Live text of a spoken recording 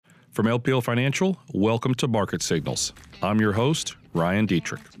From LPL Financial, welcome to Market Signals. I'm your host, Ryan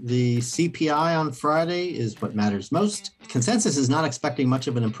Dietrich. The CPI on Friday is what matters most. Consensus is not expecting much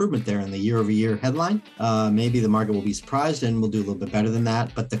of an improvement there in the year-over-year headline. Maybe the market will be surprised and we'll do a little bit better than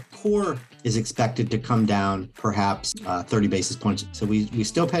that. But the core is expected to come down perhaps 30 basis points. So we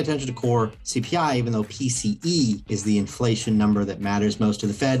still pay attention to core CPI, even though PCE is the inflation number that matters most to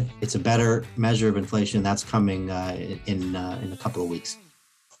the Fed. It's a better measure of inflation. That's coming in a couple of weeks.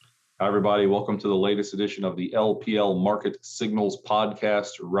 Hi, everybody. Welcome to the latest edition of the LPL Market Signals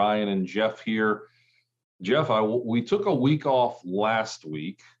podcast. Ryan and Jeff here. Jeff, we took a week off last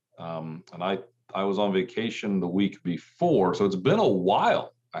week, and I was on vacation the week before, so it's been a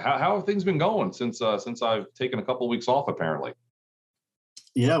while. How have things been going since I've taken a couple of weeks off, apparently?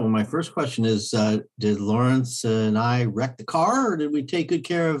 Yeah, well, my first question is, did Lawrence and I wreck the car, or did we take good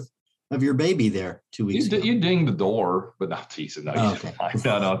care of your baby there 2 weeks ago? You dinged the door, but not teasing. No, okay.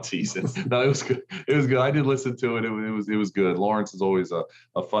 No, teasing. No, it was good. It was good. I did listen to it. It was good. Lawrence is always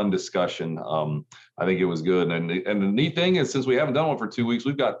a fun discussion. I think it was good. And the neat thing is, since we haven't done one for 2 weeks,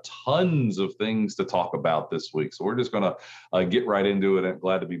 we've got tons of things to talk about this week. So we're just going to get right into it. And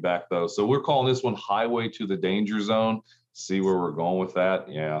glad to be back, though. So we're calling this one Highway to the Danger Zone. See where we're going with that.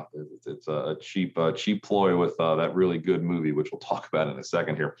 Yeah, it's a cheap ploy with that really good movie, which we'll talk about in a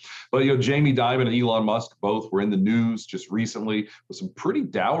second here. But, Jamie Dimon and Elon Musk both were in the news just recently with some pretty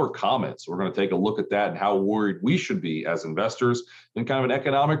dour comments. We're going to take a look at that and how worried we should be as investors. Then kind of an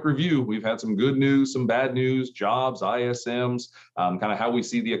economic review. We've had some good news, some bad news, jobs, ISMs, kind of how we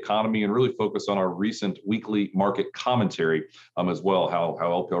see the economy, and really focus on our recent weekly market commentary as well, how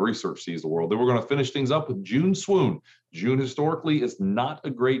LPL Research sees the world. Then we're going to finish things up with June swoon. June historically is not a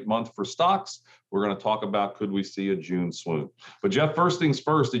great month for stocks. We're going to talk about, could we see a June swoon? But Jeff, first things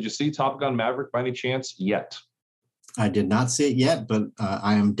first, did you see Top Gun Maverick by any chance yet? I did not see it yet, but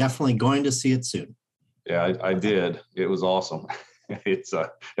I am definitely going to see it soon. Yeah, I did. It was awesome. It's I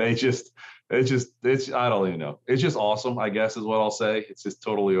don't even know. It's just awesome, I guess, is what I'll say. It's just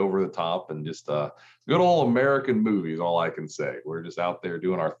totally over the top and just good old American movies, all I can say. We're just out there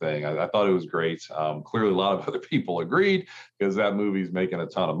doing our thing. I thought it was great. Clearly, a lot of other people agreed because that movie's making a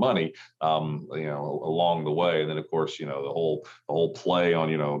ton of money, along the way. And then, of course, the whole play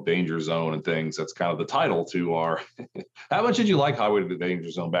on, Danger Zone and things. That's kind of the title to our. How much did you like Highway to the Danger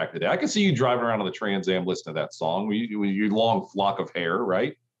Zone back in the day? I could see you driving around on the Trans Am listening to that song. You long flock of hair,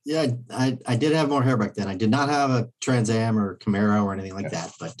 right? Yeah, I did have more hair back then. I did not have a Trans Am or Camaro or anything like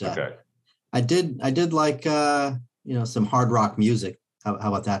that, but okay. I did like some hard rock music. How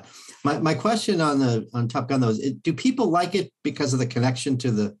about that? My question on Top Gun though is, do people like it because of the connection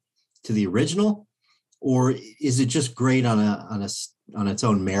to the original, or is it just great on its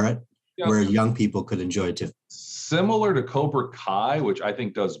own merit, where young people could enjoy it too? Similar to Cobra Kai, which I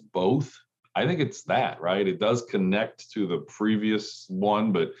think does both. I think it's that, right? It does connect to the previous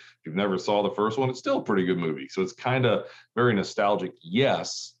one, but if you've never saw the first one, it's still a pretty good movie. So it's kind of very nostalgic,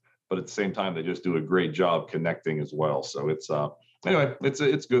 yes, but at the same time, they just do a great job connecting as well. So it's anyway,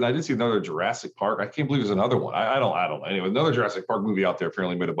 it's good. I did see another Jurassic Park. I can't believe there's another one. I don't know. Anyway, another Jurassic Park movie out there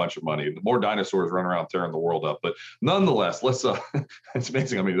apparently made a bunch of money. More dinosaurs run around tearing the world up. But nonetheless, let's it's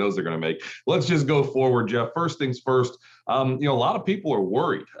amazing how many of those they're going to make. Let's just go forward, Jeff. First things first. A lot of people are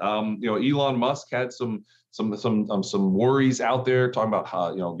worried. Elon Musk had some worries out there talking about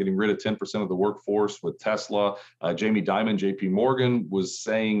how, getting rid of 10% of the workforce with Tesla. Jamie Dimon, JP Morgan, was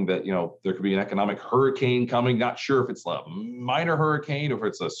saying that, there could be an economic hurricane coming. Not sure if it's a minor hurricane or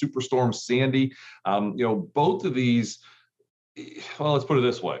if it's a superstorm Sandy. Both of these, well, let's put it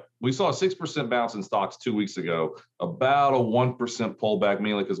this way. We saw a 6% bounce in stocks 2 weeks ago, about a 1% pullback,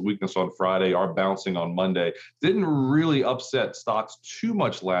 mainly because weakness on Friday, our bouncing on Monday. Didn't really upset stocks too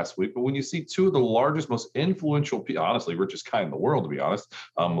much last week, but when you see two of the largest, most influential, honestly, richest guy in the world, to be honest,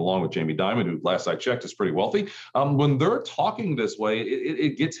 along with Jamie Dimon, who last I checked is pretty wealthy, when they're talking this way,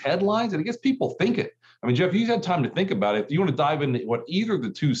 it gets headlines and it gets people thinking. I mean, Jeff, you've had time to think about it. Do you want to dive into what either of the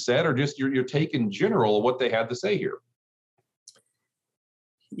two said, or just your take in general of what they had to say here?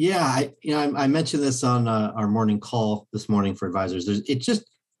 Yeah, I mentioned this on our morning call this morning for advisors.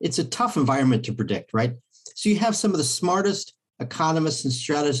 It's a tough environment to predict, right? So you have some of the smartest economists and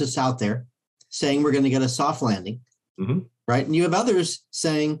strategists out there saying we're going to get a soft landing, right? And you have others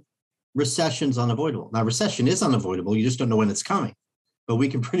saying recession's unavoidable. Now, recession is unavoidable. You just don't know when it's coming, but we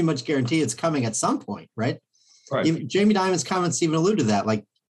can pretty much guarantee it's coming at some point, right? Right. Jamie Dimon's comments even allude to that, like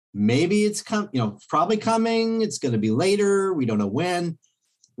maybe it's probably coming. It's going to be later. We don't know when.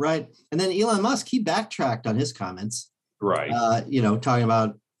 Right. And then Elon Musk, he backtracked on his comments. Right. Talking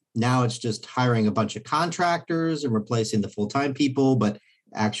about now it's just hiring a bunch of contractors and replacing the full-time people. But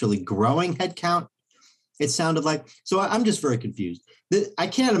actually growing headcount, it sounded like. So I'm just very confused. I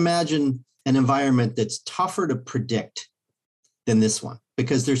can't imagine an environment that's tougher to predict than this one,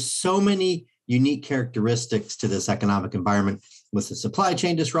 because there's so many unique characteristics to this economic environment with the supply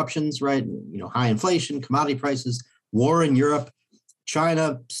chain disruptions, right? High inflation, commodity prices, war in Europe,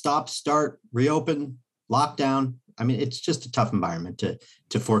 China, stop, start, reopen, lockdown. I mean, it's just a tough environment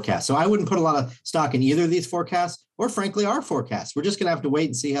to forecast. So I wouldn't put a lot of stock in either of these forecasts, or frankly, our forecasts. We're just going to have to wait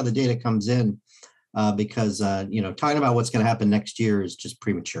and see how the data comes in, because talking about what's going to happen next year is just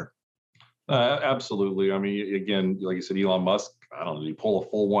premature. Absolutely. I mean, again, like you said, Elon Musk, I don't know, did he pull a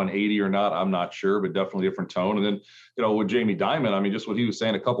full 180 or not? I'm not sure, but definitely a different tone. And then, with Jamie Dimon, I mean, just what he was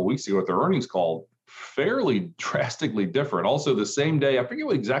saying a couple of weeks ago at their earnings call, fairly drastically different. Also, the same day, I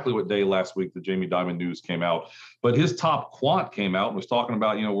forget exactly what day last week the Jamie Dimon news came out, but his top quant came out and was talking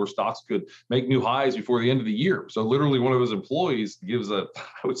about, where stocks could make new highs before the end of the year. So literally one of his employees gives I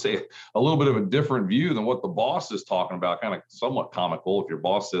would say, a little bit of a different view than what the boss is talking about, kind of somewhat comical if your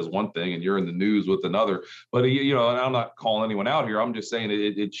boss says one thing and you're in the news with another. But, and I'm not calling anyone out here. I'm just saying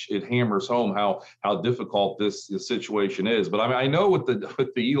it hammers home how difficult this situation is. But I mean, I know with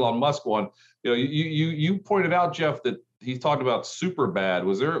the Elon Musk one, you pointed out, Jeff, that he talked about super bad.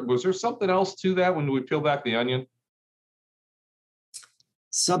 Was there something else to that when we peel back the onion?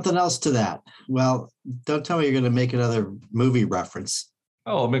 Something else to that. Well, don't tell me you're going to make another movie reference.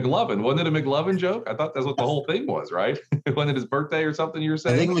 Oh, McLovin. Wasn't it a McLovin joke? I thought that's what the whole thing was, right? Wasn't it his birthday or something you were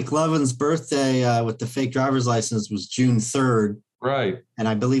saying? I think McLovin's birthday with the fake driver's license was June 3rd. Right. And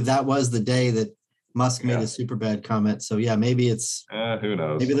I believe that was the day that Musk made a super bad comment. So yeah, maybe it's who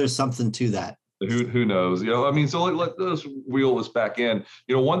knows? Maybe there's something to that. Who knows? I mean, so let's wheel this back in.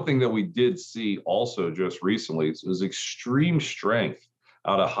 One thing that we did see also just recently is extreme strength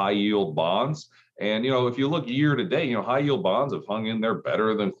out of high yield bonds. And, if you look year to date, high yield bonds have hung in there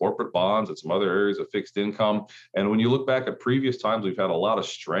better than corporate bonds and some other areas of fixed income. And when you look back at previous times, we've had a lot of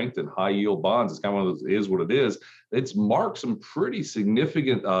strength in high yield bonds. It's kind of one of those, is what it is. It's marked some pretty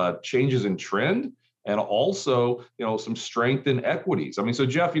significant changes in trend, and also, some strength in equities. I mean, so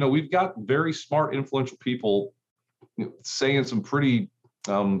Jeff, we've got very smart, influential people saying some pretty,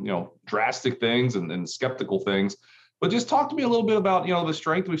 drastic things and skeptical things. But just talk to me a little bit about, the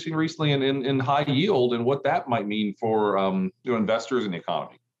strength we've seen recently in high yield and what that might mean for investors in the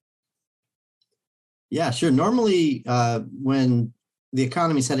economy. Yeah, sure. Normally, when the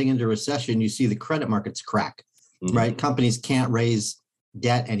economy is heading into recession, you see the credit markets crack, right? Companies can't raise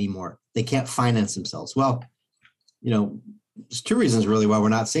debt anymore. They can't finance themselves. Well, there's two reasons really why we're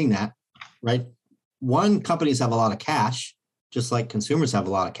not seeing that, right? One, companies have a lot of cash, just like consumers have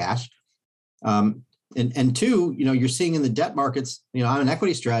a lot of cash. And two, you're seeing in the debt markets, I'm an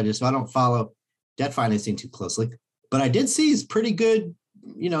equity strategist, so I don't follow debt financing too closely, but I did see pretty good,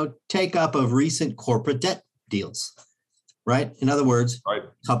 take up of recent corporate debt deals, right? In other words,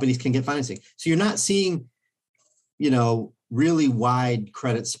 companies can get financing. So you're not seeing, really wide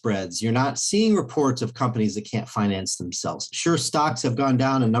credit spreads. You're not seeing reports of companies that can't finance themselves. Sure, stocks have gone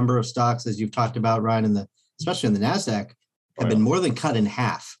down. A number of stocks, as you've talked about, Ryan, especially in the NASDAQ, have been more than cut in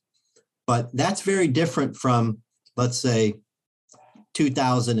half. But that's very different from, let's say,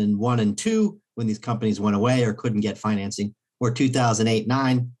 2001 and 2, when these companies went away or couldn't get financing, or 2008,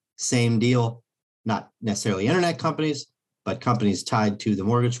 9, same deal, not necessarily internet companies, but companies tied to the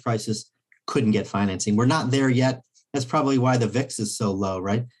mortgage crisis couldn't get financing. We're not there yet. That's probably why the VIX is so low,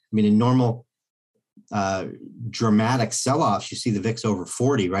 right? I mean, in normal dramatic sell-offs, you see the VIX over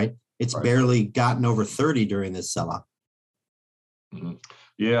 40, right? It's barely gotten over 30 during this sell-off. Mm-hmm.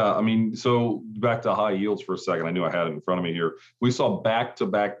 Yeah, I mean, so back to high yields for a second. I knew I had it in front of me here. We saw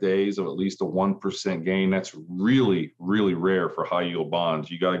back-to-back days of at least a 1% gain. That's really, really rare for high yield bonds.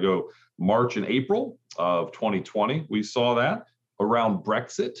 You got to go March and April of 2020. We saw that. Around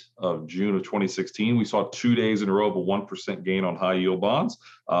Brexit of June of 2016, we saw 2 days in a row of a 1% gain on high yield bonds.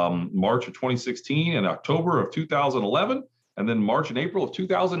 March of 2016 and October of 2011, and then March and April of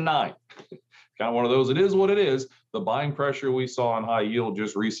 2009. Kind of one of those, it is what it is. The buying pressure we saw on high yield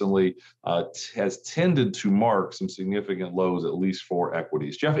just recently has tended to mark some significant lows, at least for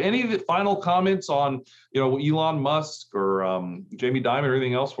equities. Jeff, any of the final comments on, Elon Musk or Jamie Dimon or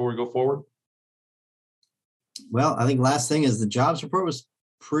anything else before we go forward? Well, I think last thing is the jobs report was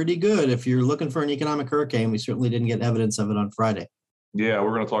pretty good. If you're looking for an economic hurricane, we certainly didn't get evidence of it on Friday. Yeah,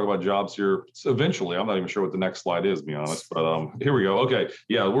 we're going to talk about jobs here eventually. I'm not even sure what the next slide is, to be honest, but here we go. Okay,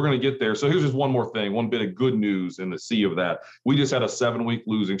 yeah, we're going to get there. So here's just one more thing, one bit of good news in the sea of that. We just had a 7-week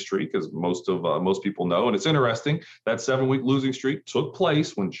losing streak, as most people know, and it's interesting. That 7-week losing streak took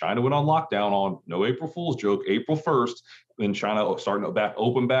place when China went on lockdown on, no April Fool's joke, April 1st. then China starting to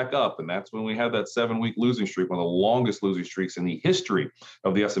open back up, and that's when we had that 7-week losing streak, one of the longest losing streaks in the history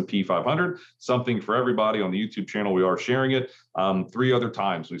of the S&P 500. Something for everybody on the YouTube channel. We are sharing it. 3 other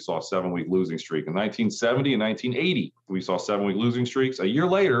times we saw a 7-week losing streak. In 1970 and 1980, we saw 7-week losing streaks. A year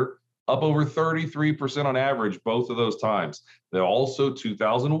later, up over 33% on average, both of those times. Then also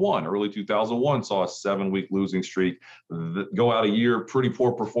 2001, early 2001 saw a 7-week losing streak. Go out a year, pretty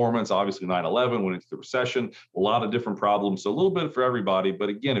poor performance. Obviously 9/11 went into the recession, a lot of different problems. So a little bit for everybody. But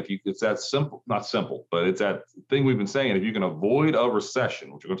again, it's that simple, not simple, but it's that thing we've been saying. If you can avoid a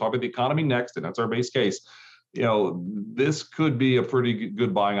recession, which we're going to talk about the economy next, and that's our base case, this could be a pretty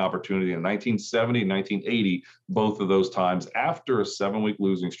good buying opportunity. In 1970 and 1980, both of those times, after a 7-week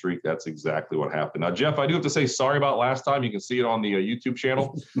losing streak, that's exactly what happened. Now, Jeff, I do have to say sorry about last time. You can see it on the YouTube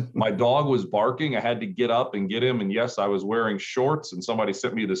channel. My dog was barking. I had to get up and get him. And yes, I was wearing shorts, and somebody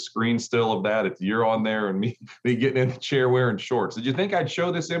sent me the screen still of that. It's you're on there and me getting in the chair wearing shorts. Did you think I'd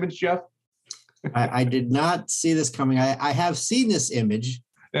show this image, Jeff? I did not see this coming. I have seen this image.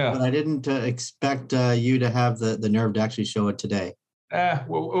 Yeah, but I didn't expect you to have the nerve to actually show it today.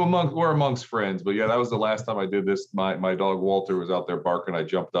 We're amongst friends, but yeah, that was the last time I did this. My dog Walter was out there barking. I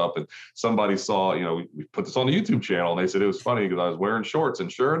jumped up, and somebody saw, we put this on the YouTube channel, and they said it was funny because I was wearing shorts,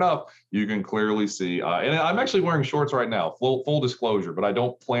 and sure enough, you can clearly see. And I'm actually wearing shorts right now. Full disclosure, but I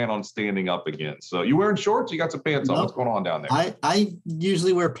don't plan on standing up again. So you wearing shorts? You got some pants on? What's going on down there? I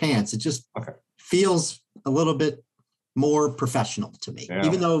usually wear pants. It just feels a little bit more professional to me,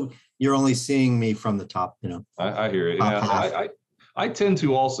 even though you're only seeing me from the top, I hear it. Yeah, I tend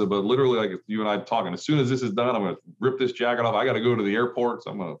to also, but literally, like you and I talking, as soon as this is done, I'm going to rip this jacket off. I got to go to the airport,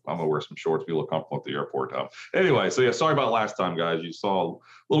 so I'm going to wear some shorts, be a little comfortable at the airport. Anyway, so yeah, sorry about last time, guys. You saw a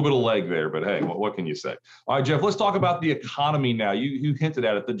little bit of leg there, but hey, what can you say? All right, Jeff, let's talk about the economy now. You hinted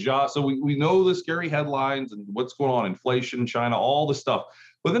at it, the job. So we know the scary headlines and what's going on, inflation, China, all the stuff.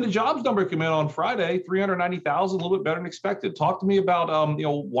 But then the jobs number came in on Friday, 390,000, a little bit better than expected. Talk to me about,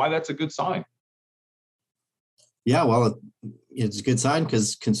 why that's a good sign. Yeah, well, it's a good sign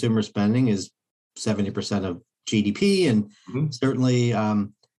because consumer spending is 70% of GDP, and certainly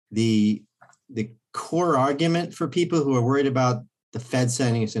the core argument for people who are worried about the Fed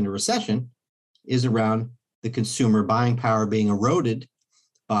sending us into recession is around the consumer buying power being eroded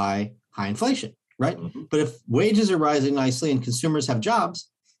by high inflation, right? But if wages are rising nicely and consumers have jobs,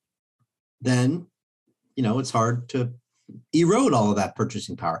 then it's hard to erode all of that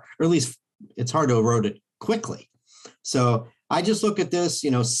purchasing power, or at least it's hard to erode it quickly. So I just look at this,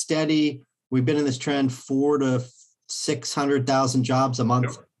 steady. We've been in this trend 400,000 to 600,000 jobs a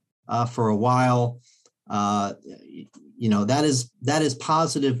month for a while. That is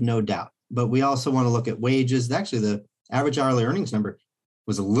positive, no doubt. But we also want to look at wages. Actually, the average hourly earnings number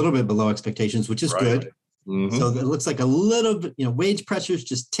was a little bit below expectations, which is good. So it looks like a little bit, wage pressures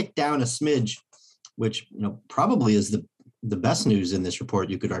just tick down a smidge, which, probably is the best news in this report,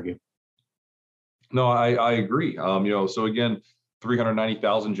 you could argue. No, I agree. So again,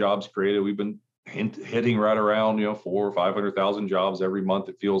 390,000 jobs created. We've been hitting right around, 400,000 or 500,000 jobs every month.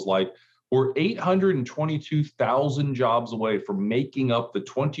 It feels like we're 822,000 jobs away from making up the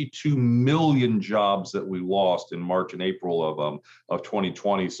 22 million jobs that we lost in March and April of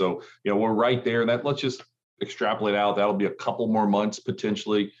 2020. So, we're right there. And let's just extrapolate out. That'll be a couple more months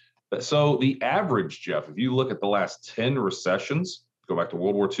potentially. So the average, Jeff, if you look at the last 10 recessions, go back to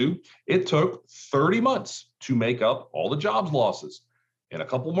World War II, it took 30 months to make up all the jobs losses. In a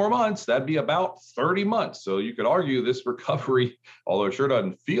couple more months, that'd be about 30 months. So you could argue this recovery, although it sure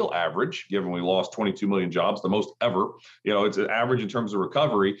doesn't feel average, given we lost 22 million jobs, the most ever, it's an average in terms of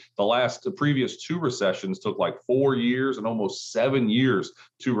recovery. The previous 2 recessions took like 4 years and almost 7 years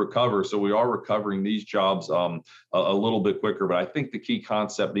to recover. So we are recovering these jobs a little bit quicker. But I think the key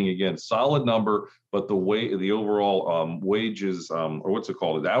concept being, again, solid number, but the overall wages, or what's it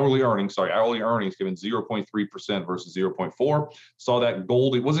called? Hourly earnings given 0.3% versus 0.4. Saw that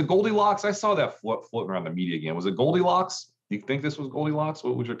was it Goldilocks? I saw that floating around the media again. Was it Goldilocks? Do you think this was Goldilocks?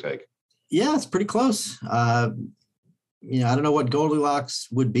 What was your take? Yeah, it's pretty close. I don't know what Goldilocks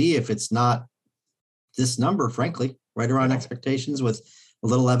would be if it's not this number, frankly, right around expectations with a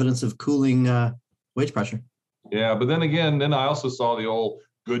little evidence of cooling wage pressure. Yeah, but then again, I also saw the old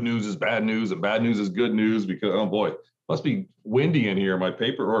good news is bad news and bad news is good news because, oh boy, must be windy in here. My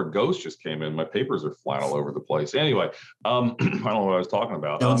paper, or a ghost just came in. My papers are flying all over the place. Anyway, I don't know what I was talking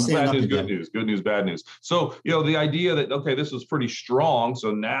about. Bad news, good news, bad news. So, the idea that, okay, this was pretty strong.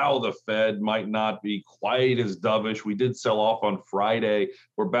 So now the Fed might not be quite as dovish. We did sell off on Friday.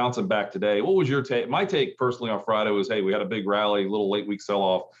 We're bouncing back today. What was your take? My take personally on Friday was, hey, we had a big rally, a little late week sell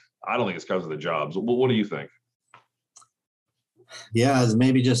off. I don't think it's because of the jobs. What do you think? Yeah, it's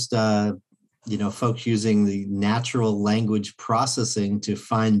maybe just folks using the natural language processing to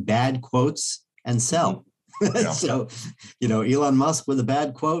find bad quotes and sell. Yeah. So, Elon Musk with a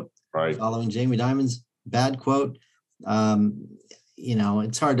bad quote, Right. following Jamie Dimon's bad quote.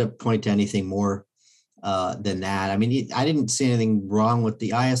 It's hard to point to anything more than that. I mean, I didn't see anything wrong with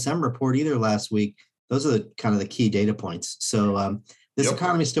the ISM report either last week. Those are the kind of the key data points. So this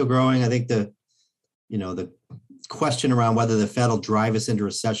economy is still growing. I think the question around whether the Fed will drive us into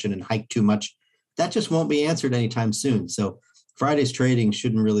recession and hike too much, that just won't be answered anytime soon. So Friday's trading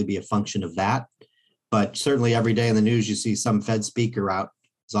shouldn't really be a function of that. But certainly every day in the news, you see some Fed speaker out,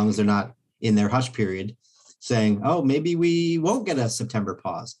 as long as they're not in their hush period, saying, oh, maybe we won't get a September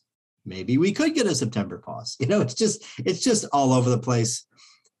pause. Maybe we could get a September pause. It's just all over the place.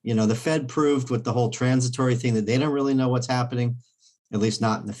 The Fed proved with the whole transitory thing that they don't really know what's happening, at least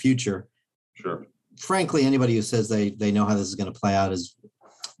not in the future. Sure. Frankly, anybody who says they know how this is going to play out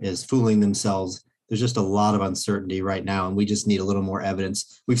is fooling themselves. There's just a lot of uncertainty right now, and we just need a little more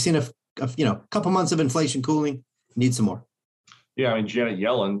evidence. We've seen a couple months of inflation cooling. Need some more. Yeah, I mean, Janet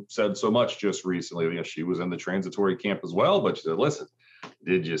Yellen said so much just recently. She was in the transitory camp as well, but she said, listen,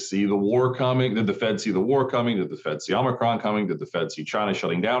 did you see the war coming? Did the Fed see the war coming? Did the Fed see Omicron coming? Did the Fed see China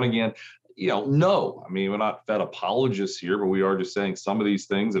shutting down again? No. I mean, we're not Fed apologists here, but we are just saying some of these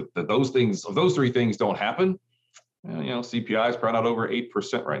things, if those three things don't happen, CPI is probably not over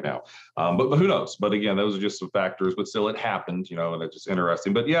 8% right now. But who knows? But again, those are just some factors, but still it happened, and it's just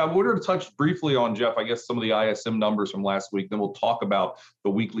interesting. But yeah, I wanted to touch briefly on, Jeff, I guess some of the ISM numbers from last week. Then we'll talk about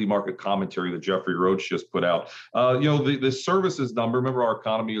the weekly market commentary that Jeffrey Roach just put out. The services number, remember our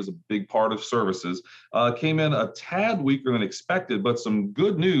economy is a big part of services, came in a tad weaker than expected, but some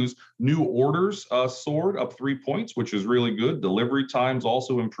good news. New orders soared up 3 points, which is really good. Delivery times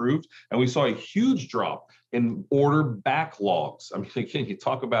also improved. And we saw a huge drop in order backlogs. I mean, again, you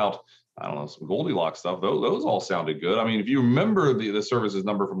talk about, I don't know, some Goldilocks stuff. Those all sounded good. I mean, if you remember the services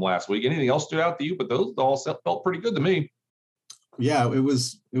number from last week, anything else stood out to you? But those all felt pretty good to me. Yeah, it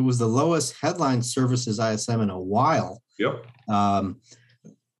was the lowest headline services ISM in a while. Yep. But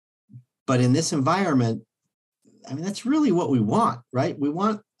in this environment, I mean, that's really what we want, right? We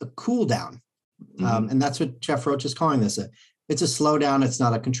want a cool down. And that's what Jeff Roach is calling this. It's a slowdown. It's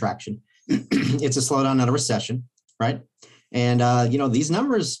not a contraction. It's a slowdown, not a recession, right? And these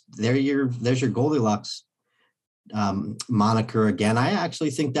numbers, there's your Goldilocks moniker again. I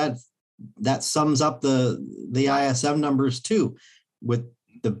actually think that sums up the ISM numbers too. With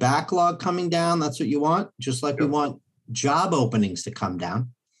the backlog coming down, that's what you want. Just like we want job openings to come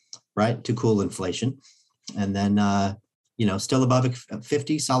down, right, to cool inflation, and then still above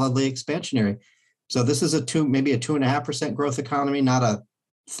 50, solidly expansionary. So this is maybe a 2.5% growth economy, not a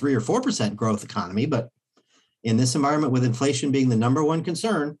 3 or 4% growth economy, but in this environment with inflation being the number one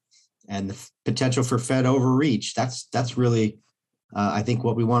concern and the potential for Fed overreach, that's really, I think,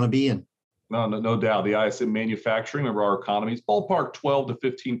 what we want to be in. No doubt. The ISM manufacturing of our economy is ballpark 12 to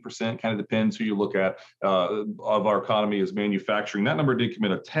 15%, kind of depends who you look at, of our economy is manufacturing. That number did come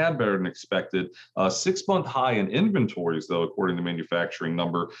in a tad better than expected. 6-month high in inventories, though, according to manufacturing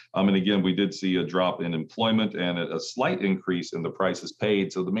number. And again, we did see a drop in employment and a slight increase in the prices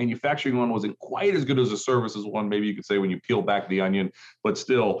paid. So the manufacturing one wasn't quite as good as the services one, maybe you could say, when you peel back the onion, but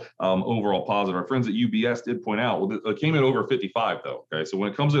still overall positive. Our friends at UBS did point out, well, it came in over 55, though. Okay, so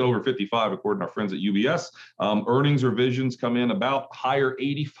when it comes in over 55, according to our friends at UBS, earnings revisions come in about higher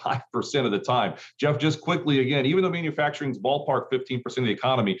 85% of the time. Jeff, just quickly again, even though manufacturing is ballpark 15% of the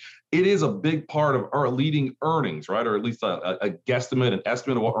economy, it is a big part of our leading earnings, right? Or at least a guesstimate, an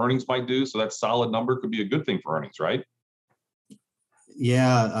estimate of what earnings might do. So that solid number could be a good thing for earnings, right?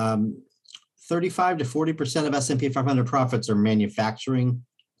 Yeah, 35 to 40% of S&P 500 profits are manufacturing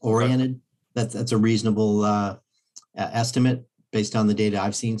oriented. Okay. That's a reasonable estimate based on the data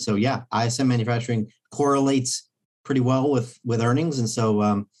I've seen. So yeah, ISM manufacturing correlates pretty well with earnings. And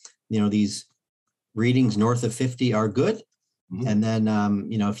so, these readings north of 50 are good. Mm-hmm. And then,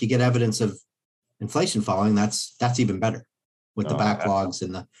 if you get evidence of inflation falling, that's even better with the backlogs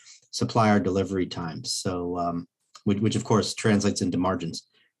and the supplier delivery times. So, which of course translates into margins.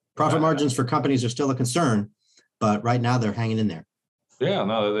 Profit margins for companies are still a concern, but right now they're hanging in there. Yeah,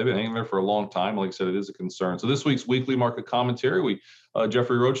 no, they've been hanging there for a long time. Like I said, it is a concern. So this week's weekly market commentary,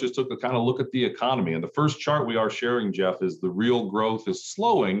 Jeffrey Roach just took a kind of look at the economy. And the first chart we are sharing, Jeff, is the real growth is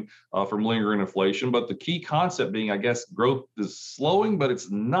slowing from lingering inflation. But the key concept being, I guess, growth is slowing, but it's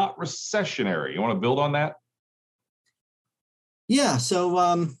not recessionary. You want to build on that? Yeah. So,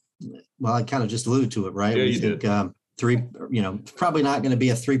 I kind of just alluded to it, right? Yeah, we think probably not going to be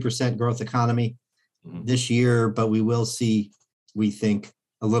a 3% growth economy this year, but we will see we think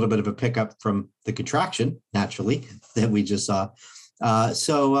a little bit of a pickup from the contraction, naturally, that we just saw.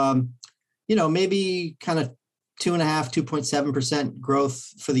 Maybe kind of 2.7% growth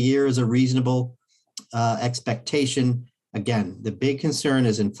for the year is a reasonable expectation. Again, the big concern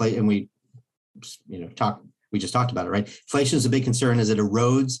is inflation, and we just talked about it, right? Inflation is a big concern as it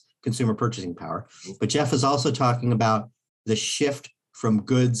erodes consumer purchasing power. But Jeff is also talking about the shift from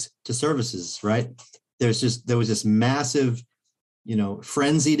goods to services, right? There was this massive,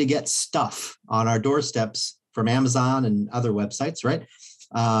 frenzy to get stuff on our doorsteps from Amazon and other websites, right?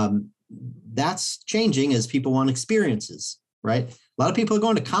 That's changing as people want experiences, right? A lot of people are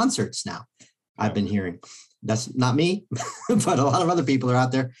going to concerts now. I've been hearing. That's not me, but a lot of other people are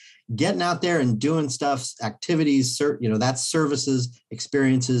out there getting out there and doing stuff, activities, that's services,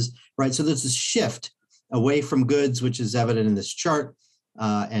 experiences, right? So there's this shift away from goods, which is evident in this chart,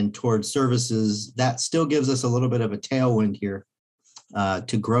 and towards services. That still gives us a little bit of a tailwind here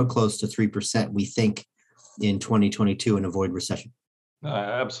to grow close to 3%, we think, in 2022 and avoid recession.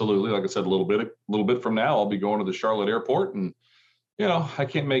 Absolutely. Like I said, a little bit from now, I'll be going to the Charlotte airport, and I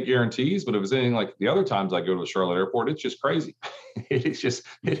can't make guarantees, but if it's anything like the other times I go to the Charlotte airport, it's just crazy. It is just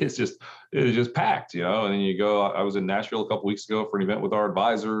packed, and then you go. I was in Nashville a couple weeks ago for an event with our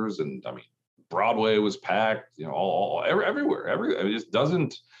advisors, and I mean, Broadway was packed, everywhere. It just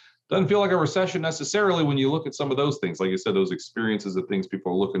doesn't feel like a recession necessarily when you look at some of those things. Like you said, those experiences of things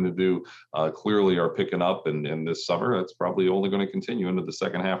people are looking to do clearly are picking up. And this summer, that's probably only going to continue into the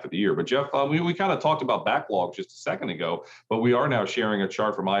second half of the year. But Jeff, we kind of talked about backlog just a second ago, but we are now sharing a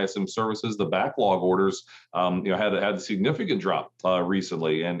chart from ISM Services. The backlog orders had a significant drop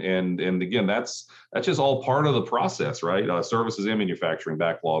recently. And again, that's just all part of the process, right? Services and manufacturing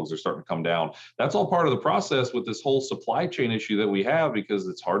backlogs are starting to come down. That's all part of the process with this whole supply chain issue that we have, because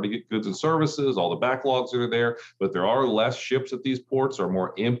it's hard to get goods and services, all the backlogs that are there, but there are less ships at these ports, or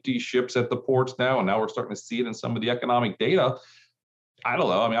more empty ships at the ports now. And now we're starting to see it in some of the economic data. I don't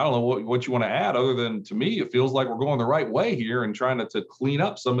know. I don't know what you want to add, other than, to me, it feels like we're going the right way here and trying to clean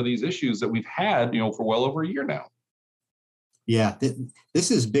up some of these issues that we've had, for well over a year now. Yeah,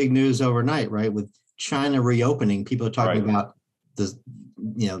 this is big news overnight, right? With China reopening, people are talking about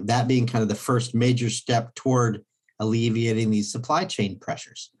that being kind of the first major step toward alleviating these supply chain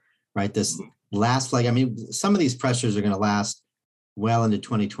pressures, right? This last some of these pressures are going to last well into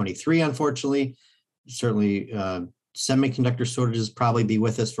 2023, unfortunately. Certainly, semiconductor shortages probably be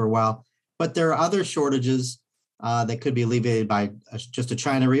with us for a while, but there are other shortages that could be alleviated by just a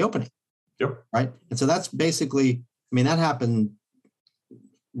China reopening. Yep. Right. And so that's basically, that happened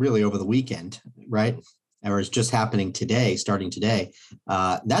really over the weekend, right? Or is just happening today, starting today.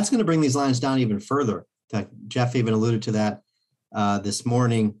 That's going to bring these lines down even further. In fact, Jeff even alluded to that this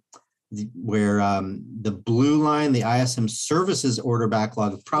morning, where the blue line, the ISM Services order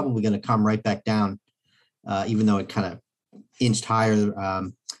backlog, is probably going to come right back down, even though it kind of inched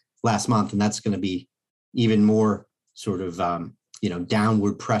higher last month. And that's going to be even more sort of,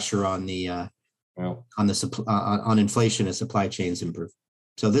 downward pressure on the on inflation as supply chains improve.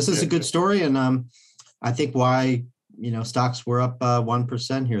 So this is a good story, and I think why stocks were up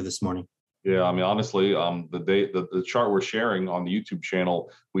 1% here this morning. Yeah, honestly, the chart we're sharing on the YouTube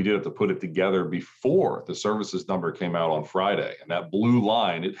channel, we did have to put it together before the services number came out on Friday, and that blue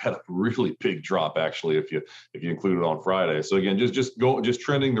line, it had a really big drop actually if you include it on Friday. So again, just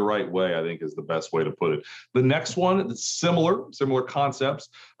trending the right way, I think, is the best way to put it. The next one, similar concepts.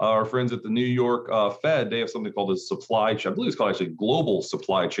 Our friends at the New York Fed, they have something called the supply chain. I believe it's called actually Global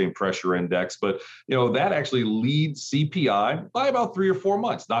Supply Chain Pressure Index, but that actually leads CPI by about 3 or 4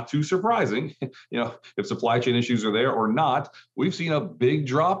 months. Not too surprising. If supply chain issues are there or not. We've seen a big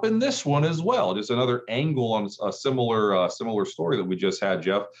drop in this one as well. Just another angle on a similar story that we just had,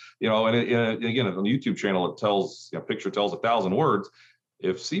 Jeff. And again, on the YouTube channel, it tells, picture tells 1,000 words.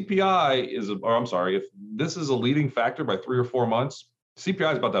 If if this is a leading factor by 3 or 4 months,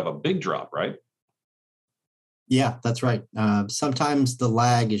 CPI is about to have a big drop, right? Yeah, that's right. Sometimes the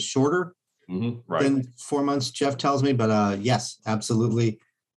lag is shorter than 4 months, Jeff tells me, but yes, absolutely.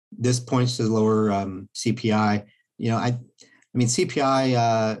 This points to lower CPI.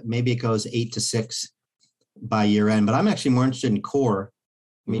 CPI, maybe it goes 8 to 6 by year end, but I'm actually more interested in core.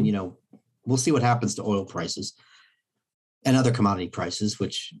 We'll see what happens to oil prices and other commodity prices,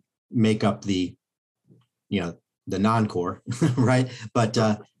 which make up the non-core, right? But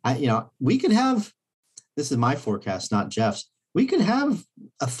we could have, this is my forecast, not Jeff's. We could have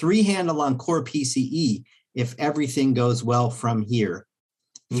a 3 handle on core PCE if everything goes well from here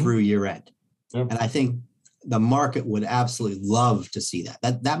through year end. Yep. And I think the market would absolutely love to see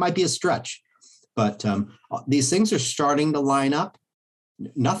that. That might be a stretch, But these things are starting to line up.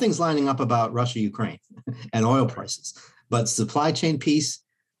 Nothing's lining up about Russia, Ukraine and oil prices, but supply chain piece,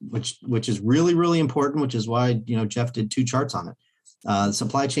 which is really, really important, which is why, Jeff did 2 charts on it. The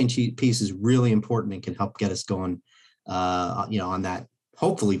supply chain piece is really important and can help get us going, on that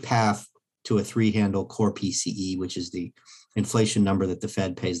hopefully path to a 3-handle core PCE, which is the inflation number that the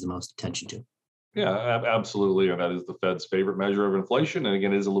Fed pays the most attention to. Yeah, absolutely. And that is the Fed's favorite measure of inflation. And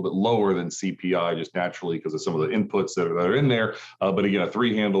again, it is a little bit lower than CPI just naturally because of some of the inputs that are in there. But again, a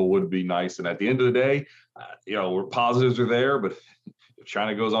 3-handle would be nice. And at the end of the day, positives are there, but if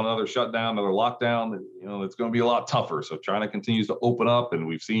China goes on another shutdown, another lockdown, it's going to be a lot tougher. So China continues to open up, and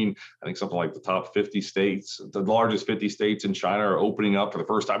we've seen, I think, something like the top 50 states, the largest 50 states in China are opening up for the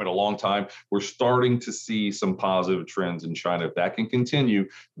first time in a long time. We're starting to see some positive trends in China. If that can continue,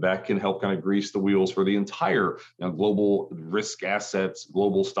 that can help kind of grease the wheels for the entire global risk assets,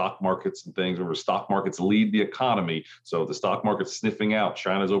 global stock markets and things. Remember, stock markets lead the economy. So if the stock market's sniffing out,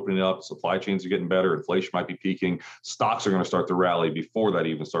 China's opening up, supply chains are getting better, inflation might be peaking, stocks are going to start to rally before that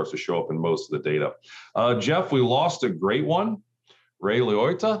even starts to show up in most of the data. Jeff, we lost a great one. Ray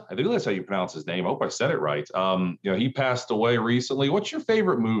Liotta, I think that's how you pronounce his name. I hope I said it right. He passed away recently. What's your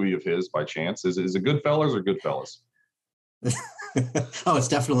favorite movie of his by chance? Is it Goodfellas or Goodfellas? Oh, it's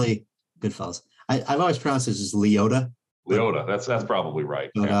definitely Goodfellas. I've always pronounced it as Liotta. Liotta, that's probably right.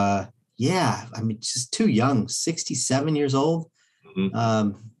 But just too young, 67 years old.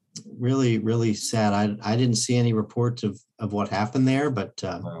 Mm-hmm. Really, really sad. I didn't see any reports of what happened there, but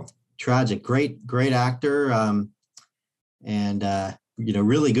wow. Tragic. Great actor, and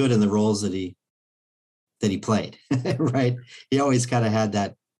really good in the roles that he played. Right? He always kind of had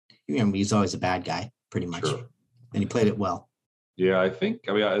that. He's always a bad guy, pretty much, sure. And he played it well. Yeah,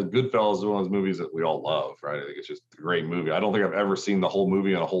 Goodfellas is one of those movies that we all love, right? I think it's just a great movie. I don't think I've ever seen the whole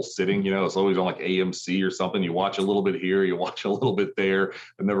movie in a whole sitting. It's always on like AMC or something. You watch a little bit here, you watch a little bit there,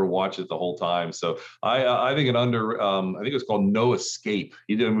 and never watch it the whole time. So I think I think it was called No Escape.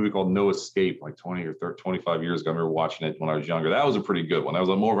 He did a movie called No Escape like 20 or 30, 25 years ago. I remember watching it when I was younger. That was a pretty good one. That was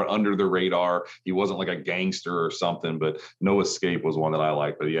more of an under the radar. He wasn't like a gangster or something, but No Escape was one that I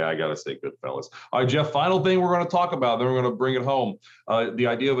liked. But yeah, I got to say Goodfellas. All right, Jeff, final thing we're going to talk about, then we're going to bring it home. The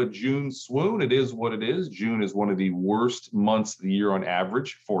idea of a June swoon, it is what it is. June is one of the worst months of the year on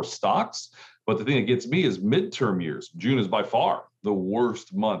average for stocks. But the thing that gets me is midterm years. June is by far the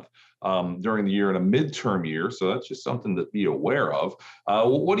worst month during the year in a midterm year. So that's just something to be aware of.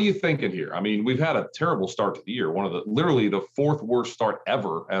 What are you thinking here? I mean, we've had a terrible start to the year. Literally the 4th worst start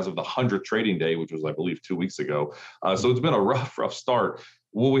ever as of the 100th trading day, which was, I believe, 2 weeks ago. So it's been a rough start.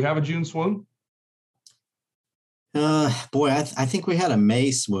 Will we have a June swoon? I think we had a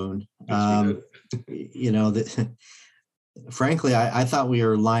May swoon. Frankly, I thought we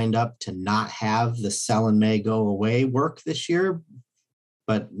were lined up to not have the sell in May go away work this year,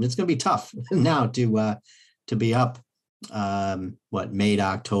 but it's going to be tough now to be up May to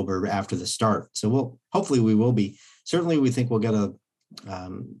October after the start. So hopefully we will be. Certainly, we think we'll get a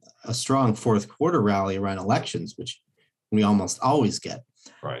strong 4th quarter rally around elections, which we almost always get.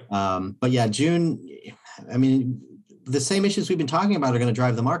 Right. But yeah, June, the same issues we've been talking about are going to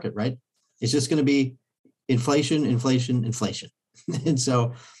drive the market, right? It's just going to be inflation. And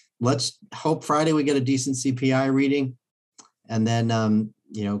so let's hope Friday we get a decent CPI reading. And then,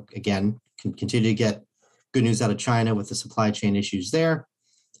 again, can continue to get good news out of China with the supply chain issues there.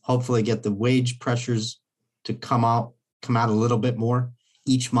 Hopefully get the wage pressures to come out a little bit more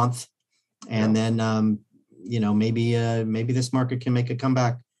each month. And then, maybe this market can make a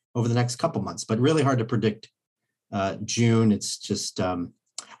comeback over the next couple months, but really hard to predict June. It's just,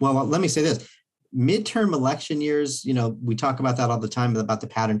 let me say this. Midterm election years, we talk about that all the time, about the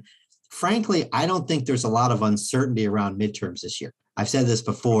pattern. Frankly, I don't think there's a lot of uncertainty around midterms this year. I've said this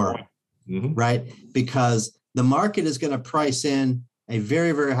before, mm-hmm. Right? Because the market is going to price in a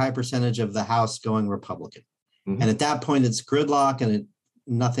very, very high percentage of the House going Republican. Mm-hmm. And at that point, it's gridlock and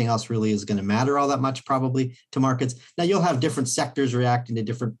nothing else really is going to matter all that much probably to markets. Now, you'll have different sectors reacting to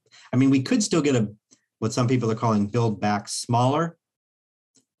different. We could still get what some people are calling build back smaller,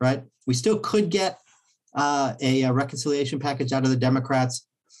 right? We still could get a reconciliation package out of the Democrats,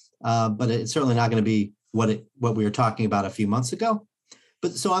 but it's certainly not going to be what we were talking about a few months ago.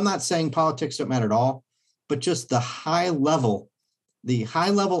 But so I'm not saying politics don't matter at all, but just the high level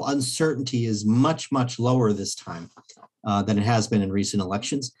uncertainty is much, much lower this time than it has been in recent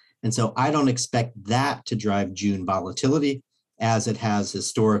elections. And so I don't expect that to drive June volatility as it has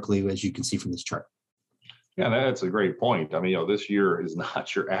historically, as you can see from this chart. Yeah, that's a great point. This year is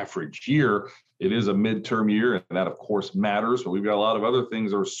not your average year. it is a midterm year, and that of course matters, but we've got a lot of other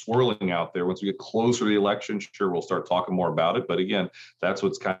things that are swirling out there. Once we get closer to the election, sure, we'll start talking more about it. But again, that's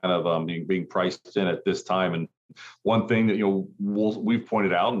what's kind of being priced in at this time. And one thing that we've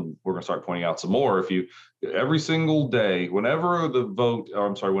pointed out, and we're going to start pointing out some more, if you every single day, whenever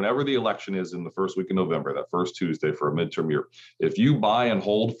the election is in the first week of November, that first Tuesday for a midterm year, if you buy and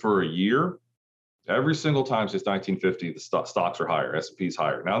hold for a year, every single time since 1950, the stocks are higher, S&P's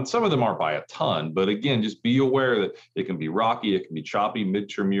higher. Now, some of them aren't by a ton, but again, just be aware that it can be rocky, it can be choppy.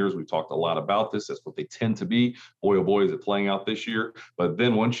 Midterm years, we've talked a lot about this. That's what they tend to be. Boy, oh boy, is it playing out this year. But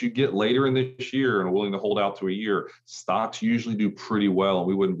then once you get later in this year and are willing to hold out to a year, stocks usually do pretty well, and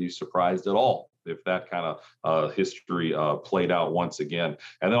we wouldn't be surprised at all if that kind of history played out once again.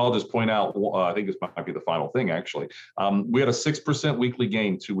 And then I'll just point out, I think this might be the final thing, actually. We had a 6% weekly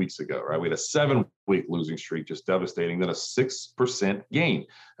gain 2 weeks ago, right? We had a 7-week losing streak, just devastating, then a 6% gain.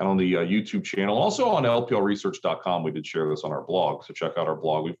 And on the YouTube channel, also on lplresearch.com, we did share this on our blog. So check out our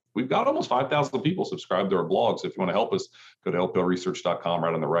blog. We've got almost 5,000 people subscribed to our blog. So if you want to help us, go to lplresearch.com.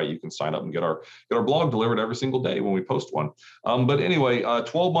 Right on the right, you can sign up and get our blog delivered every single day when we post one. But anyway,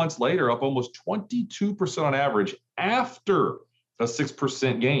 12 months later, up almost 22% on average after a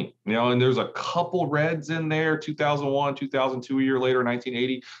 6% gain, and there's a couple reds in there, 2001, 2002, a year later,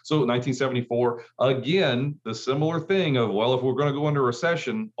 1980, so 1974. Again, the similar thing of, well, if we're going to go into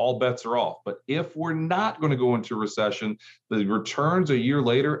recession, all bets are off. But if we're not going to go into recession, the returns a year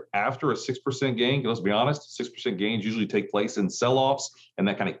later after a 6% gain, let's be honest, 6% gains usually take place in sell-offs, and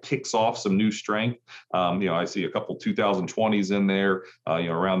that kind of kicks off some new strength. I see a couple 2020s in there,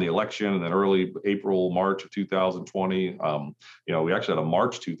 around the election, and then early April, March of 2020. We actually had a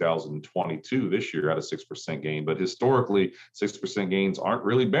March 2022 this year at a 6% gain, but historically 6% gains aren't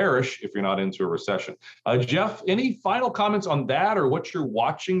really bearish if you're not into a recession. Jeff, any final comments on that or what you're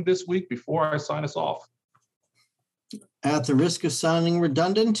watching this week before I sign us off? At the risk of sounding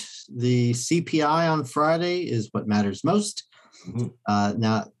redundant, the CPI on Friday is what matters most. Mm-hmm.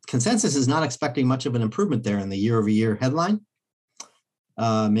 Now, consensus is not expecting much of an improvement there in the year-over-year headline.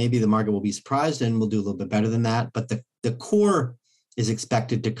 Maybe the market will be surprised and we'll do a little bit better than that, but the core is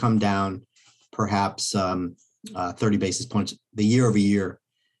expected to come down perhaps 30 basis points, the year-over-year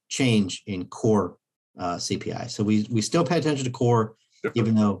change in core CPI. So we still pay attention to core,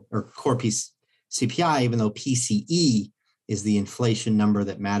 core piece CPI, even though PCE is the inflation number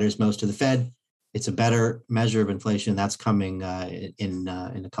that matters most to the Fed. It's a better measure of inflation that's coming in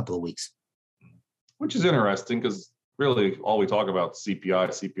a couple of weeks. Which is interesting because really all we talk about CPI,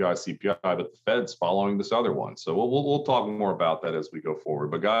 but the Fed's following this other one. So we'll talk more about that as we go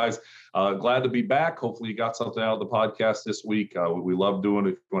forward. But guys, glad to be back. Hopefully you got something out of the podcast this week. We love doing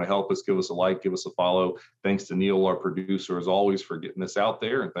it. If you want to help us, give us a like, give us a follow. Thanks to Neil, our producer, as always, for getting this out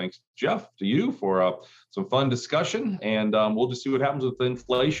there. And thanks, Jeff, to you for some fun discussion. And we'll just see what happens with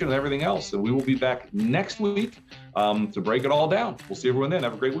inflation and everything else. And we will be back next week to break it all down. We'll see everyone then.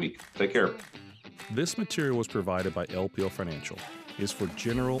 Have a great week. Take care. This material was provided by LPL Financial, is for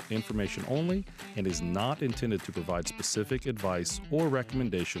general information only, and is not intended to provide specific advice or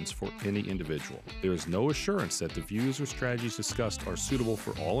recommendations for any individual. There is no assurance that the views or strategies discussed are suitable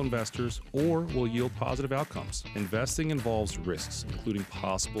for all investors or will yield positive outcomes. Investing involves risks, including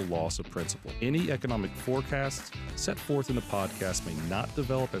possible loss of principal. Any economic forecasts set forth in the podcast may not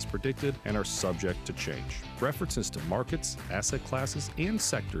develop as predicted and are subject to change. References to markets, asset classes, and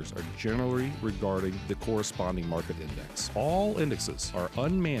sectors are generally regarding the corresponding market index. All indexes are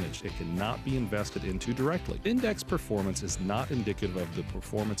unmanaged and cannot be invested into directly. Index performance is not indicative of the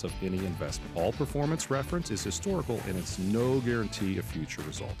performance of any investment. All performance reference is historical and it's no guarantee of future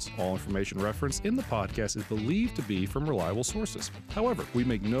results. All information referenced in the podcast is believed to be from reliable sources. However, we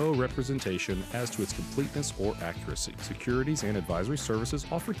make no representation as to its completeness or accuracy. Securities and advisory services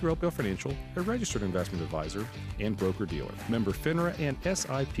offered through LPL Financial, a registered investment advisor and broker-dealer. Member FINRA and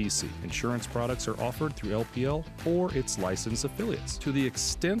SIPC. Insurance products are offered through LPL or its licensed affiliates. To the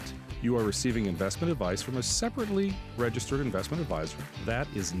extent you are receiving investment advice from a separately registered investment advisor that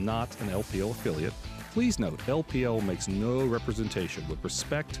is not an LPL affiliate, please note, LPL makes no representation with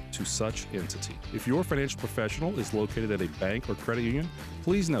respect to such entity. If your financial professional is located at a bank or credit union,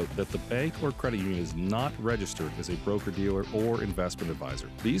 please note that the bank or credit union is not registered as a broker-dealer or investment advisor.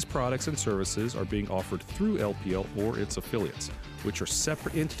 These products and services are being offered through LPL or its affiliates, which are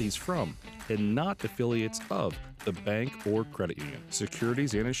separate entities from and not affiliates of the bank or credit union.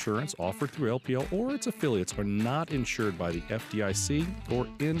 Securities and insurance offered through LPL or its affiliates are not insured by the FDIC or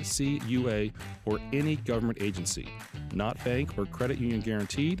NCUA or any government agency, not bank or credit union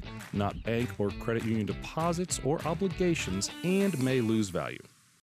guaranteed, not bank or credit union deposits or obligations, and may lose value.